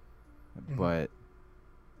immediately, but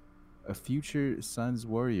a future Suns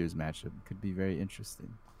Warriors matchup could be very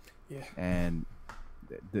interesting. Yeah, and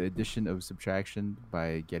the addition of subtraction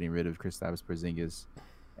by getting rid of Kristaps Porzingis,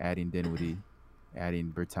 adding Dinwiddie,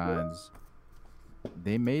 adding Bertans,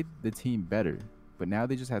 they made the team better. But now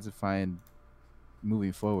they just have to find,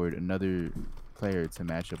 moving forward, another player to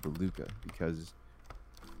match up with Luka, because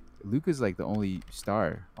Luka's the only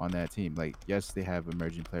star on that team. Yes, they have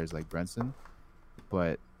emerging players like Brunson,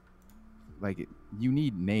 but you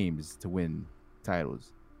need names to win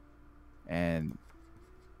titles, and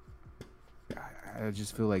I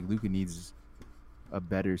just feel like Luka needs a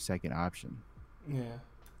better second option. Yeah.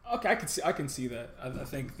 Okay, I can see that. I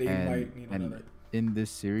think they might need another. In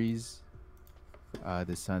this series,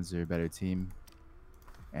 the Suns are a better team.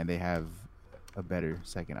 and they have a better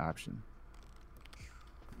second option.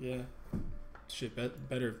 Yeah, shit,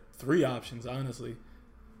 better 3 options. Honestly,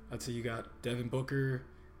 I'd say you got Devin Booker.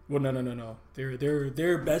 Well, no.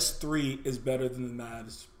 Their best 3 is better than the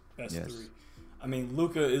Mavs' best 3. I mean,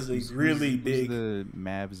 Luka is a really big. Who's the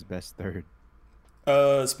Mavs' best third?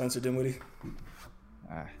 Spencer Dinwiddie.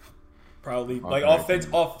 Ah, Probably Okay. like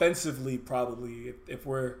offensively, probably if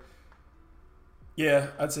we're. Yeah,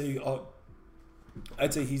 I'd say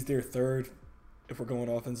he's their third if we're going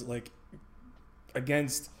offense. Like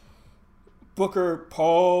against Booker,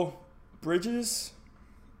 Paul, Bridges.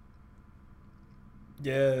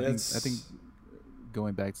 Yeah, I think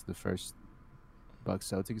going back to the first Bucks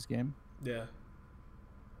Celtics game, yeah.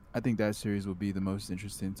 I think that series will be the most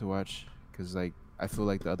interesting to watch because like I feel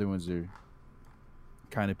like the other ones are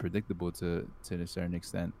kind of predictable to a certain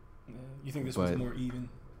extent. Yeah. You think this was But- more even?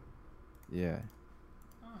 Yeah,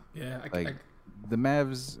 Yeah, like the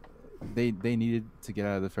Mavs, they needed to get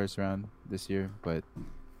out of the first round this year, but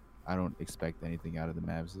I don't expect anything out of the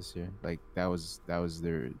Mavs this year. Like that was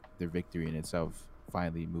their victory in itself,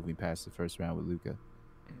 finally moving past the first round with Luka,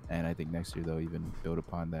 and I think next year they'll even build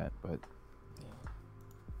upon that. But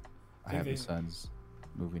I have the Suns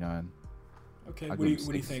moving on. Okay, I'll what do give you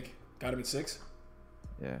them 6. think? Got him at 6?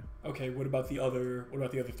 Yeah, Okay, what about the other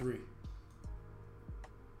 3?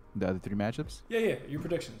 the other 3 matchups. Yeah, your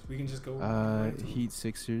predictions. We can just go. Heat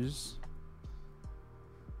Sixers.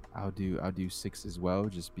 I'll do 6 as well,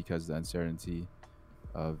 just because the uncertainty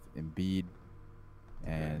of Embiid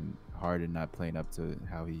and Harden not playing up to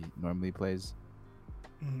how he normally plays.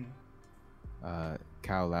 Mhm.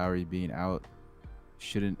 Kyle Lowry being out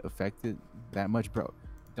shouldn't affect it that much, bro.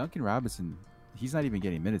 Duncan Robinson, he's not even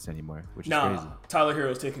getting minutes anymore, which is crazy. Tyler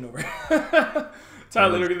Hero's taking over. That's They're so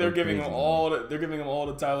giving him crazy, they're giving him all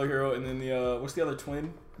the Tyler Hero, and then the what's the other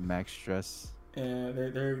twin? Max Stress, And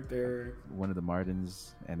they're one of the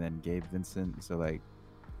Martins, and then Gabe Vincent. So like,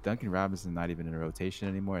 Duncan Robinson not even in a rotation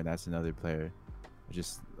anymore, and that's another player.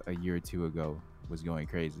 Just a year or 2 ago was going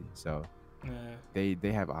crazy. So they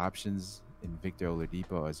have options in Victor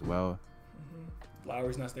Oladipo as well.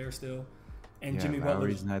 Lowry's not there still, and Yeah, Jimmy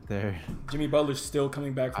Lowry's not there. Jimmy Butler's still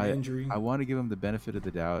coming back from injury. I want to give him the benefit of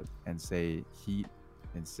the doubt and say Heat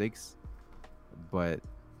in 6, but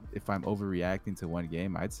if I'm overreacting to one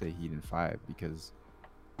game, I'd say Heat in 5 because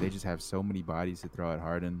they just have so many bodies to throw at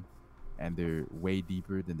Harden, and they're way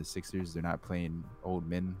deeper than the Sixers. They're not playing old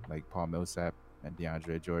men like Paul Millsap and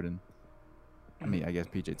DeAndre Jordan. I mean, I guess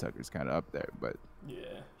PJ Tucker's kind of up there, but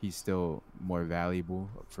he's still more valuable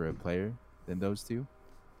for a player than those two.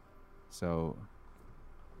 So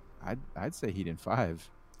I'd say Heat in 5.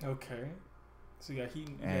 Okay, so you got Heat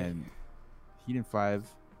and Heat in 5,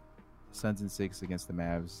 Suns in 6 against the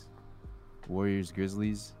Mavs, Warriors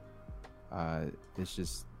Grizzlies. It's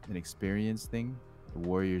just an experience thing. The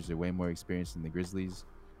Warriors are way more experienced than the Grizzlies,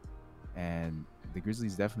 and the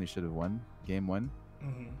Grizzlies definitely should have won game 1,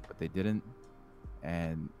 but they didn't.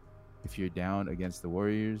 And if you're down against the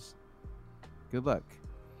Warriors, good luck.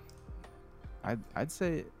 I'd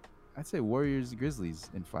say Warriors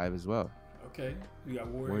Grizzlies in 5 as well. Okay, we got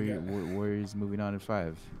Warriors. Warriors moving on in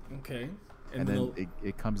 5. Okay, and then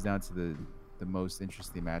it comes down to the most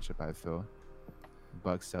interesting matchup, I feel.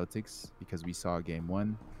 Bucks Celtics, because we saw game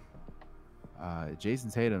 1.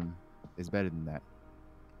 Jason Tatum is better than that.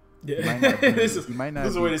 Yeah, this is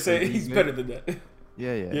a way to say it. He's better than that.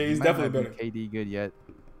 Yeah. Yeah, he's definitely better. KD good yet,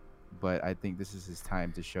 but I think this is his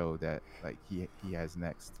time to show that like he has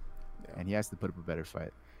next, and he has to put up a better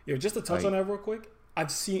fight. Yeah, just to touch on that real quick. I'm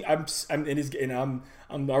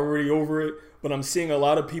already over it, but I'm seeing a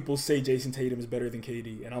lot of people say Jason Tatum is better than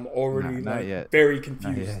KD, and I'm already very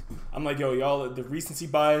confused. I'm like, yo, y'all, the recency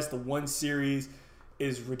bias, the one series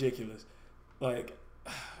is ridiculous. Like,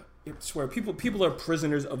 I swear, people are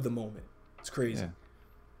prisoners of the moment. It's crazy. Yeah.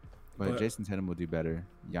 But Jason Tatum will do better.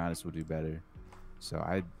 Giannis will do better. So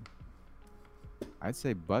I'd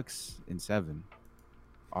say Bucks in 7.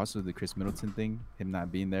 Also, the Chris Middleton thing, him not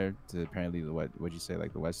being there to apparently what'd you say,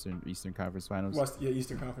 like the Eastern Conference Finals?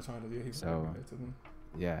 Eastern Conference Finals. Yeah, so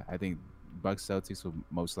yeah, I think Bucks Celtics will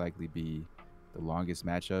most likely be the longest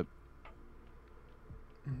matchup.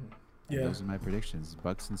 Yeah, those are my predictions: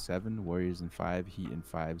 Bucks in 7, Warriors in 5, Heat in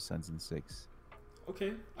 5, Suns in 6.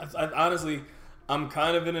 Okay, I honestly, I'm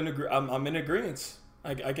kind of I'm in agreement.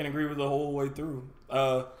 I can agree with the whole way through.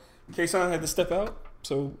 Kason had to step out,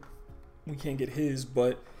 so we can't get his,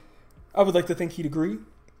 but I would like to think he'd agree.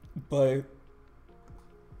 But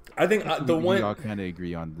I think we all kind of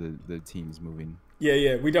agree on the teams moving.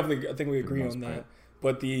 Yeah, we definitely, I think we agree on that.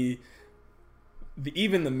 Part. But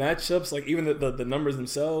even the matchups, like even the numbers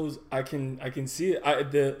themselves, I can see it.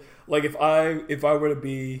 If I were to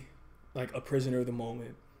be like a prisoner of the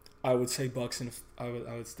moment, I would say Bucks, and I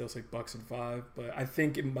would still say Bucks in 5, but I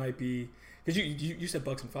think it might be because you said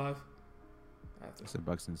Bucks in 5. I said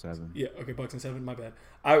Bucks in 7. Yeah, okay, Bucks in 7. My bad.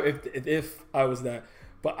 If I was that,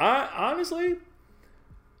 but I honestly,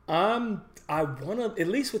 I wanna, at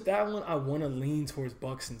least with that one, I wanna lean towards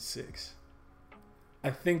Bucks in 6. I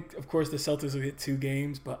think, of course, the Celtics will get 2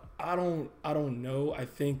 games, but I don't know. I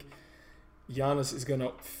think Giannis is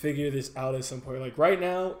gonna figure this out at some point. Like right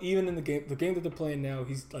now, even in the game that they're playing now,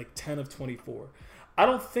 he's like 10 of 24. I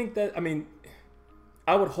don't think that. I mean,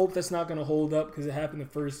 I would hope that's not gonna hold up because it happened the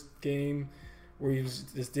first game where he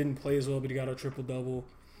just didn't play as well, but he got a triple-double.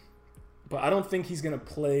 But I don't think he's gonna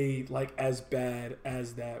play like as bad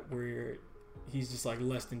as that, where he's just like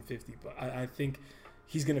less than 50. But I think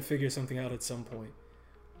he's gonna figure something out at some point.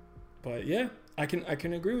 But yeah, I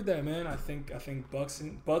can agree with that, man. I think Bucks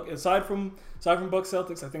aside from Bucks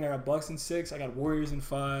Celtics, I think I got Bucks in 6. I got Warriors in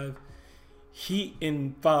 5, Heat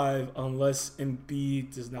in 5, unless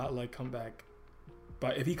Embiid does not come back.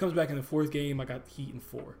 But if he comes back in the 4th game, I got Heat in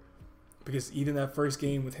 4, because even that first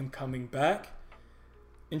game with him coming back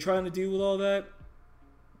and trying to deal with all that,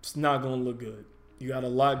 it's not gonna look good. You got a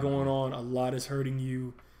lot going on. A lot is hurting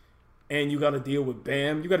you, and you got to deal with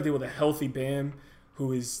Bam. You got to deal with a healthy Bam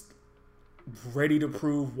who is ready to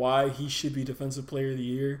prove why he should be Defensive Player of the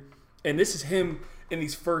Year. And this is him in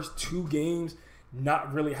these first 2 games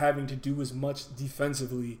not really having to do as much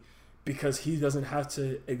defensively because he doesn't have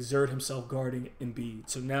to exert himself guarding Embiid.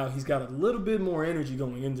 So now he's got a little bit more energy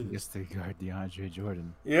going into this. Just to guard DeAndre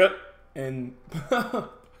Jordan. Yep. And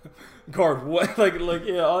guard what? Like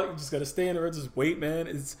yeah, you just got to stand there and just wait, man.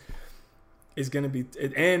 It's going to be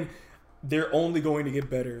 – and they're only going to get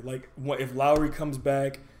better. Like if Lowry comes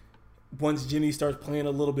back – once Jimmy starts playing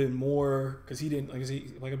a little bit more, because he didn't,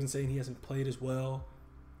 like I've been saying, he hasn't played as well.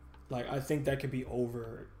 Like I think that could be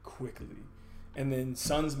over quickly. And then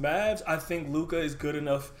Suns Mavs, I think Luka is good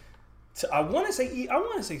enough to. I want to say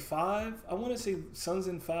 5. I want to say Suns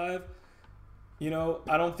in 5. You know,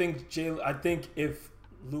 I don't think I think if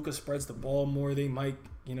Luka spreads the ball more, they might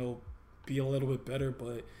be a little bit better.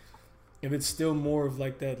 But if it's still more of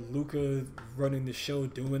like that Luka running the show,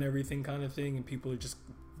 doing everything kind of thing, and people are just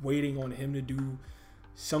waiting on him to do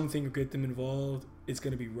something to get them involved, it's going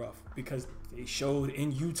to be rough because they showed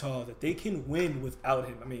in Utah that they can win without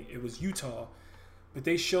him. I mean, it was Utah, but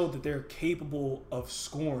they showed that they're capable of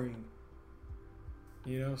scoring,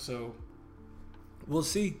 so we'll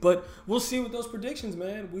see. But we'll see with those predictions,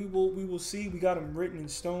 man. We will see. We got them written in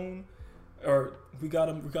stone, or we got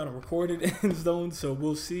them recorded in stone, so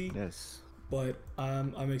we'll see. Yes. But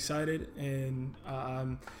I'm excited, and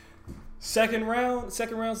Second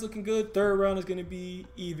round's looking good. Third round is going to be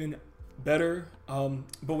even better.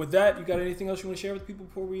 But with that, you got anything else you want to share with people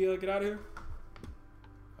before we get out of here?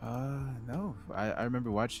 No. I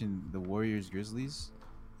remember watching the Warriors Grizzlies.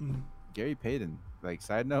 Gary Payton. Like,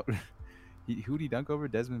 side note, who'd he dunk over?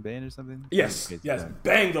 Desmond Bain or something? Yes.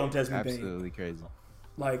 Banged on Desmond Bain. Absolutely crazy.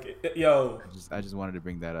 Like, yo. I just wanted to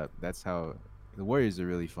bring that up. That's how the Warriors are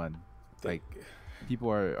really fun. Like, people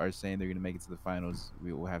are saying they're going to make it to the finals.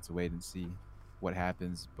 We will have to wait and see what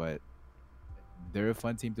happens, but they're a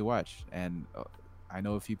fun team to watch. And I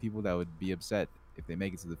know a few people that would be upset if they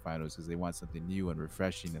make it to the finals because they want something new and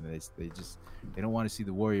refreshing, and they don't want to see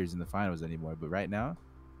the Warriors in the finals anymore. But right now,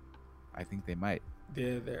 I think they might.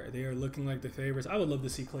 They are looking like the favorites. I would love to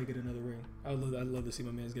see Clay get another ring. I'd love to see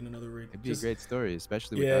my man get another ring. It'd be a great story,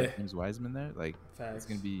 especially without James Wiseman there. Like, It's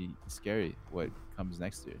going to be scary what comes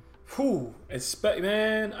next year. Whew,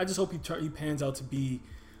 man, I just hope he pans out to be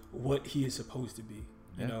what he is supposed to be.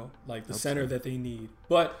 Like the center that they need.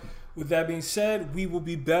 But with that being said, we will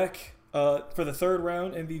be back for the 3rd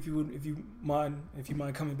round. And if you mind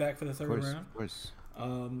coming back for the 3rd round. Of course.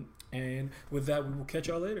 And with that, we will catch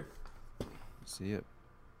y'all later. See ya.